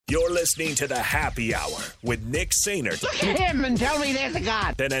You're listening to the Happy Hour with Nick Sainert. Look at him and tell me there's a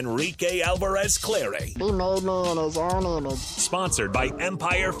God. And Enrique Alvarez Clary. Sponsored by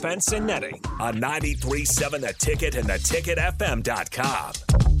Empire Fence and Netting on 93.7 The Ticket and theticketfm.com.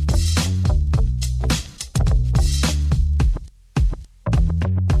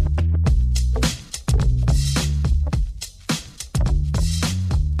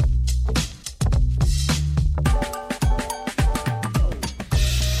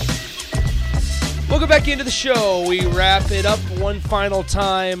 Welcome back into the show. We wrap it up one final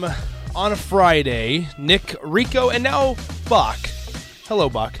time on a Friday. Nick, Rico, and now Bock. Hello,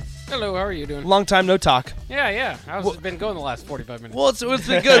 Bock. Hello, how are you doing? Long time no talk. Yeah. How's it been going the last 45 minutes? Well, it's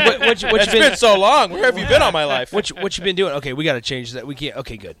been good. It's been so long. Where have you been all my life? What you been doing? Okay, we got to change that. We can't.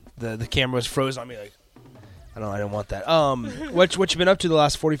 Okay, good. The camera was froze on me. Like, I don't want that. What you been up to the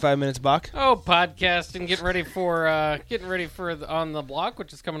last 45 minutes, Bock? Oh, podcasting, getting ready for On the Block,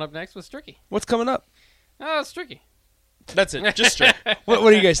 which is coming up next with Stricky. What's coming up? Stricky. That's it. Just Strick. What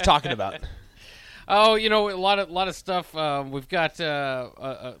are you guys talking about? Oh, a lot of stuff. We've got.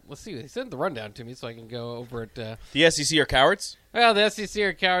 Let's see. They sent the rundown to me, so I can go over it. The SEC are cowards? Well, the SEC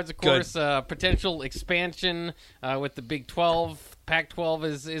are cowards, of course. Potential expansion with the Big 12.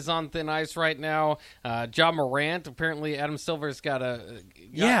 Pac-12 is on thin ice right now. Ja Morant, apparently Adam Silver's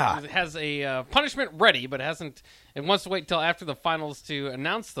has a punishment ready, but hasn't. And wants to wait until after the finals to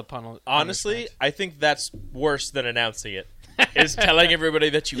announce the punishment. Honestly, I think that's worse than announcing it. Is telling everybody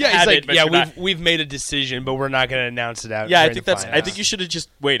that you have it. But we've made a decision, but we're not going to announce it out. Yeah, I think I think you should have just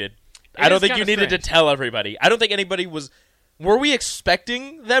waited. I don't think you needed to tell everybody. I don't think anybody was. Were we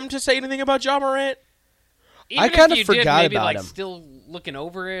expecting them to say anything about Ja Morant? Even I kind of did, forgot maybe, about him. Still looking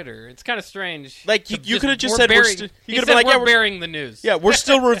over it, or it's kind of strange. Like you could have just said you could have been like, we're bearing the news. Yeah, we're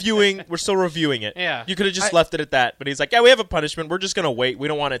still reviewing. We're still reviewing it. Yeah, you could have just left it at that. But he's like, yeah, we have a punishment. We're just gonna wait. We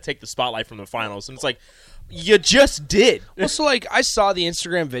don't want to take the spotlight from the finals. And it's like, you just did. Well, so I saw the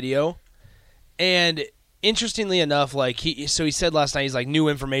Instagram video, and interestingly enough, he said last night, he's like, new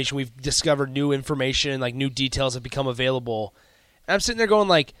information. We've discovered new information. Like new details have become available. And I'm sitting there going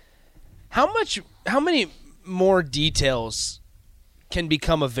like, how many more details can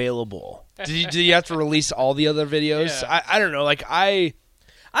become available? Do you have to release all the other videos? Yeah. I don't know. Like I'm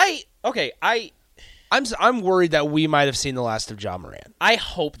worried that we might have seen the last of Ja Morant. I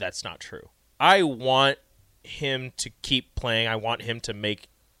hope that's not true. I want him to keep playing. I want him to make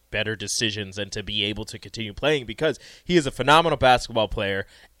better decisions and to be able to continue playing because he is a phenomenal basketball player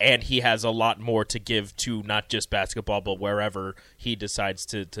and he has a lot more to give to not just basketball but wherever he decides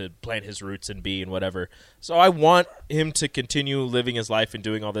to plant his roots and be and whatever. So I want him to continue living his life and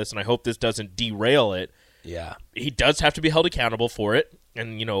doing all this, and I hope this doesn't derail it. Yeah. He does have to be held accountable for it,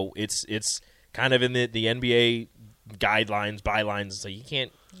 and it's kind of in the NBA guidelines, bylines, so you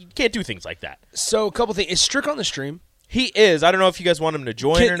can't do things like that. So a couple things. Is Strick on the stream? He is. I don't know if you guys want him to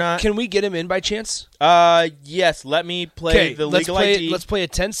join or not. Can we get him in by chance? Yes. Let me play the legal ID. Let's play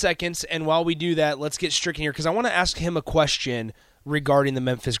it 10 seconds, and while we do that, let's get Strick in here because I want to ask him a question regarding the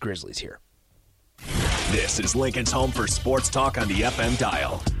Memphis Grizzlies here. This is Lincoln's home for sports talk on the FM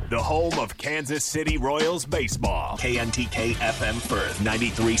dial. The home of Kansas City Royals baseball. KNTK FM Firth,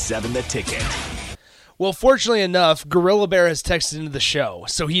 93.7 The Ticket. Well, fortunately enough, Gorilla Bear has texted into the show,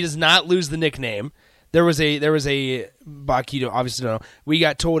 so he does not lose the nickname. There was a Bock, you obviously don't know. We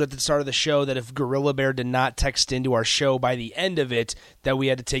got told at the start of the show that if Gorilla Bear did not text into our show by the end of it, that we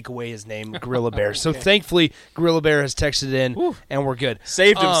had to take away his name, Gorilla Bear. Okay. So thankfully, Gorilla Bear has texted in, and we're good.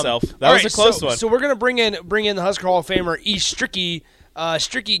 Saved himself. That was a close one. So we're gonna bring in the Husker Hall of Famer E. Stricky.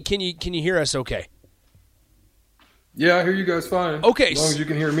 Stricky, can you hear us? Okay. Yeah, I hear you guys fine. Okay. As long as you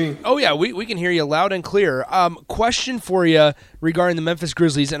can hear me. Oh, yeah, we can hear you loud and clear. Question for you regarding the Memphis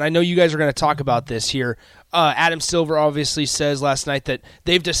Grizzlies, and I know you guys are going to talk about this here. Adam Silver obviously says last night that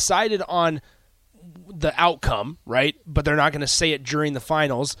they've decided on the outcome, right? But they're not going to say it during the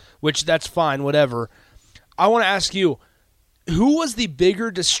finals, which that's fine, whatever. I want to ask you, who was the bigger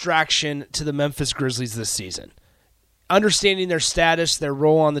distraction to the Memphis Grizzlies this season? Understanding their status, their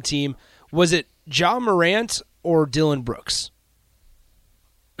role on the team, was it Ja Morant or Dylan Brooks?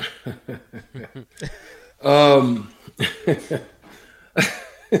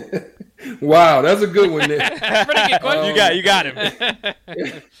 Wow, that's a good one, Nick. Pretty good question. You got him.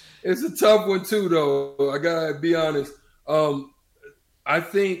 It's a tough one too, though. I gotta be honest. I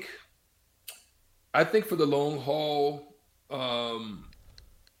think for the long haul,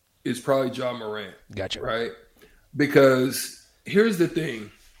 it's probably Ja Morant. Gotcha. Right? Because here's the thing.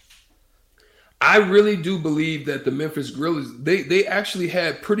 I really do believe that the Memphis Grizzlies, they actually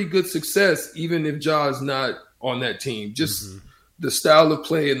had pretty good success, even if Ja is not on that team. Just the style of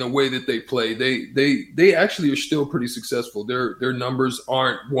play and the way that they play, they actually are still pretty successful. Their numbers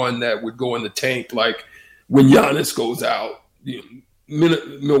aren't one that would go in the tank like when Giannis goes out.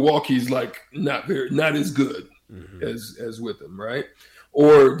 Milwaukee's like not as good as with them, right?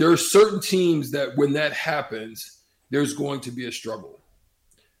 Or there are certain teams that when that happens, there's going to be a struggle.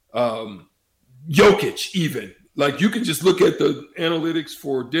 Jokic, even. Like, you can just look at the analytics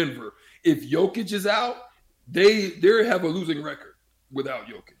for Denver. If Jokic is out, they have a losing record without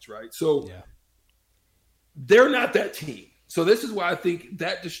Jokic, right? So they're not that team. So this is why I think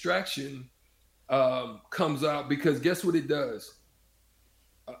that distraction comes out, because guess what it does?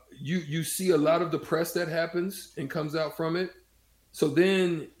 You see a lot of the press that happens and comes out from it. So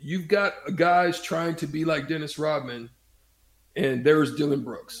then you've got guys trying to be like Dennis Rodman, and there's Dylan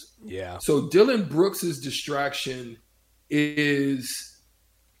Brooks. Yeah. So Dylan Brooks's distraction is,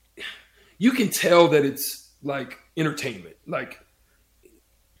 you can tell that it's like entertainment. Like,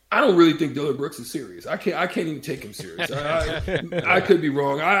 I don't really think Dylan Brooks is serious. I can't even take him serious. I could be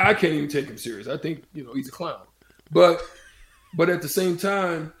wrong. I can't even take him serious. I think, he's a clown. But at the same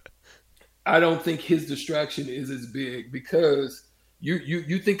time, I don't think his distraction is as big, because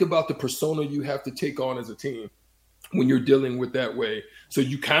you think about the persona you have to take on as a team when you're dealing with that way. So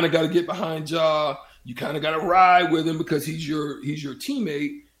you kind of got to get behind Ja. You kind of got to ride with him because he's your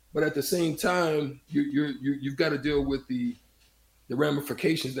teammate. But at the same time, you've got to deal with the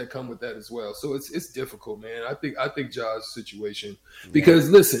ramifications that come with that as well. So it's difficult, man. I think Ja's situation, because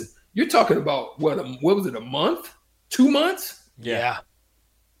listen, you're talking about what was it, a month, 2 months? Yeah.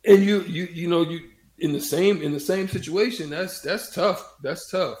 And you in the same situation, that's tough.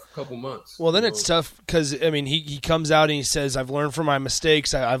 That's tough. A couple months. Well, then it's tough because he comes out and he says, "I've learned from my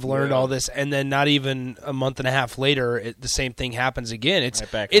mistakes. I've learned all this," and then not even a month and a half later, the same thing happens again.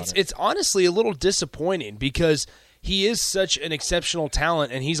 It's honestly a little disappointing, because he is such an exceptional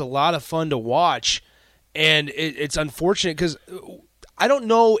talent and he's a lot of fun to watch, and it's unfortunate because I don't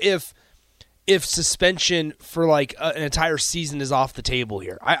know if suspension for like an entire season is off the table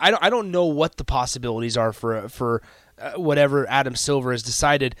here. I don't know what the possibilities are for whatever Adam Silver has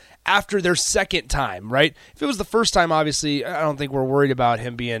decided after their second time, right? If it was the first time, obviously, I don't think we're worried about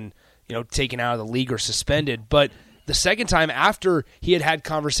him being, taken out of the league or suspended. But the second time, after he had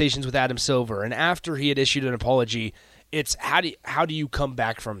conversations with Adam Silver and after he had issued an apology, it's how do you come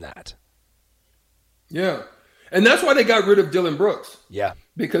back from that? Yeah. And that's why they got rid of Dylan Brooks. Yeah.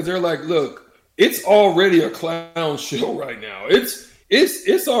 Because they're like, look, it's already a clown show right now.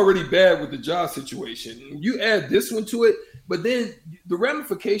 It's already bad with the Ja situation. You add this one to it, but then the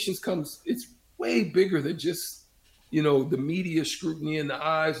ramifications it's way bigger than just, the media scrutiny and the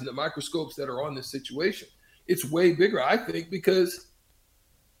eyes and the microscopes that are on this situation. It's way bigger, I think, because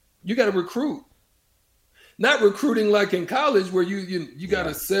you got to recruit. Not recruiting like in college where you got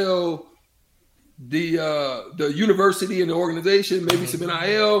to sell the university and the organization, maybe some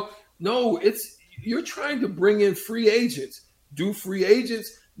NIL. No, you're trying to bring in free agents. Do free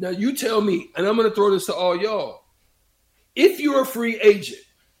agents. Now you tell me, and I'm going to throw this to all y'all. If you're a free agent,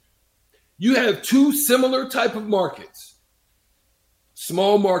 you have two similar type of markets,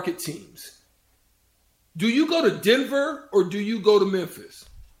 small market teams. Do you go to Denver or do you go to Memphis?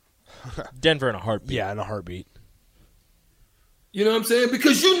 Denver in a heartbeat. Yeah, in a heartbeat. You know what I'm saying?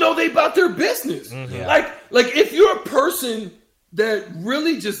 Because they about their business. Mm-hmm. Yeah. Like if you're a person that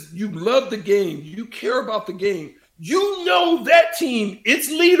really just, you love the game, you care about the game, that team, its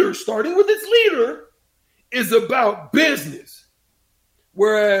leader, starting with its leader, is about business.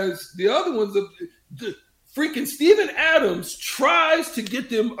 Whereas the other ones, the freaking Steven Adams tries to get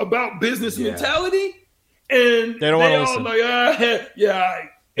them about business mentality, and they don't want to listen. Like,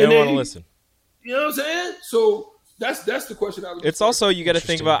 they don't want to listen. You know what I'm saying? So that's the question I was. It's also, you got to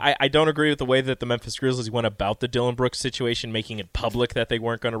think about, I don't agree with the way that the Memphis Grizzlies went about the Dylan Brooks situation, making it public that they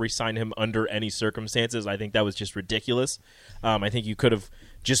weren't going to re-sign him under any circumstances. I think that was just ridiculous. I think you could have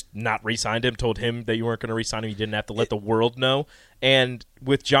just not re-signed him, told him that you weren't going to re-sign him. You didn't have to let the world know. And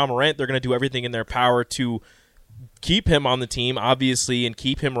with Ja Morant, they're going to do everything in their power to keep him on the team, obviously, and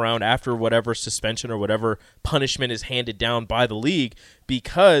keep him around after whatever suspension or whatever punishment is handed down by the league.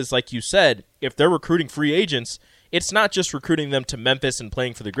 Because, like you said, if they're recruiting free agents, it's not just recruiting them to Memphis and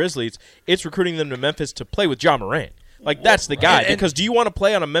playing for the Grizzlies. It's recruiting them to Memphis to play with Ja Morant. Like, that's the guy. Because do you want to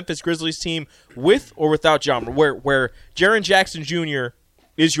play on a Memphis Grizzlies team with or without Ja Morant, where Jaren Jackson Jr.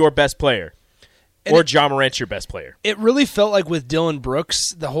 is your best player? Or Ja Morant's your best player. It really felt like with Dylan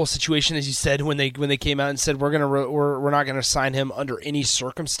Brooks, the whole situation, as you said, when they came out and said we're not gonna sign him under any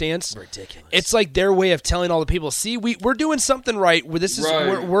circumstance. Ridiculous. It's like their way of telling all the people, see, we're doing something right.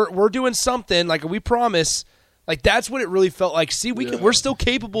 We're doing something, like we promise. Like, that's what it really felt like. See, we're still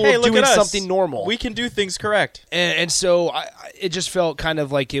capable Hey, of look doing at us. something normal. We can do things correct. And so it just felt kind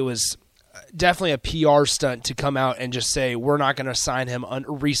of like it was definitely a PR stunt to come out and just say we're not going to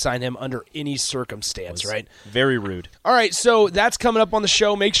re-sign him under any circumstance, right? Very rude. All right, so that's coming up on the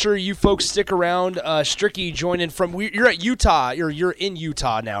show. Make sure you folks stick around. Stricky joining from you're at Utah. You're in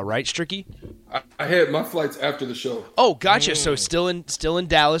Utah now, right, Stricky? I had my flights after the show. Oh, gotcha. So still in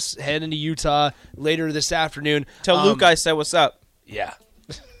Dallas, heading to Utah later this afternoon. Tell Luke I said what's up. Yeah.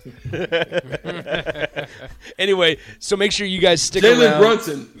 Anyway, so make sure you guys stick around. Jalen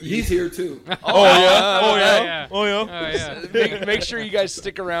Brunson, he's here too. Oh yeah. Make sure you guys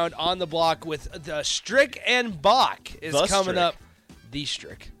stick around on the block with the Strick and Bock is coming up. The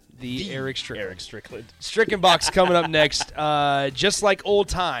Strick. The Eric Strickland. Eric Strickland. Strick and Bock's coming up next. Just like old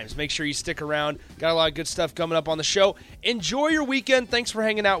times. Make sure you stick around. Got a lot of good stuff coming up on the show. Enjoy your weekend. Thanks for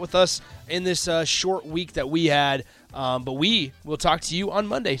hanging out with us in this short week that we had. But we will talk to you on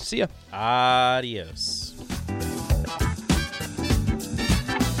Monday. See ya. Adios.